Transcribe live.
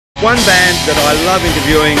One band that I love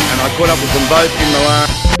interviewing, and I caught up with them both in Milan.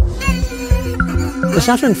 The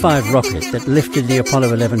Saturn V rocket that lifted the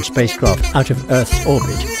Apollo 11 spacecraft out of Earth's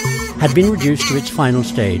orbit had been reduced to its final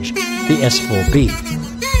stage, the S-4B.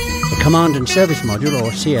 The Command and Service Module,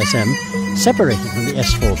 or CSM, separated from the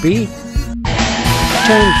S-4B,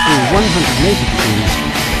 turned through 180 degrees,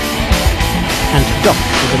 and docked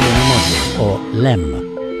with the Lunar Module, or LEM.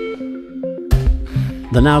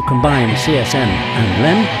 The now combined CSM and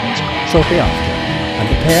LEM shortly after,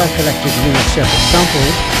 and the pair collected lunar surface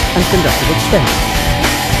samples and conducted experiments.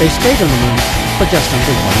 They stayed on the Moon for just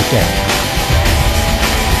under 1 day.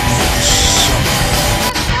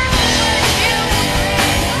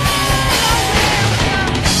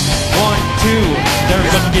 One, two, they're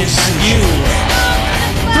gonna get you.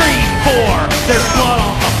 3, 4, there's blood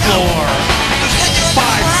on the floor.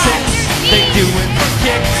 5, 6, they doing the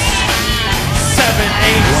kicks. 7,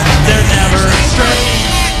 8, they're never straight.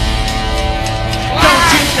 Don't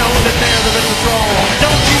you know that they're the withdrawal?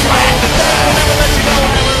 Don't you know that they'll never let you go,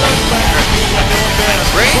 never look back?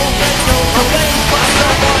 Won't let go, so blame for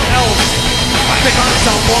someone else. Pick on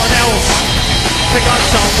someone else. Pick on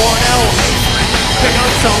someone else. Pick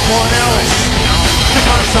on someone else. Pick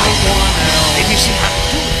on someone else. If you see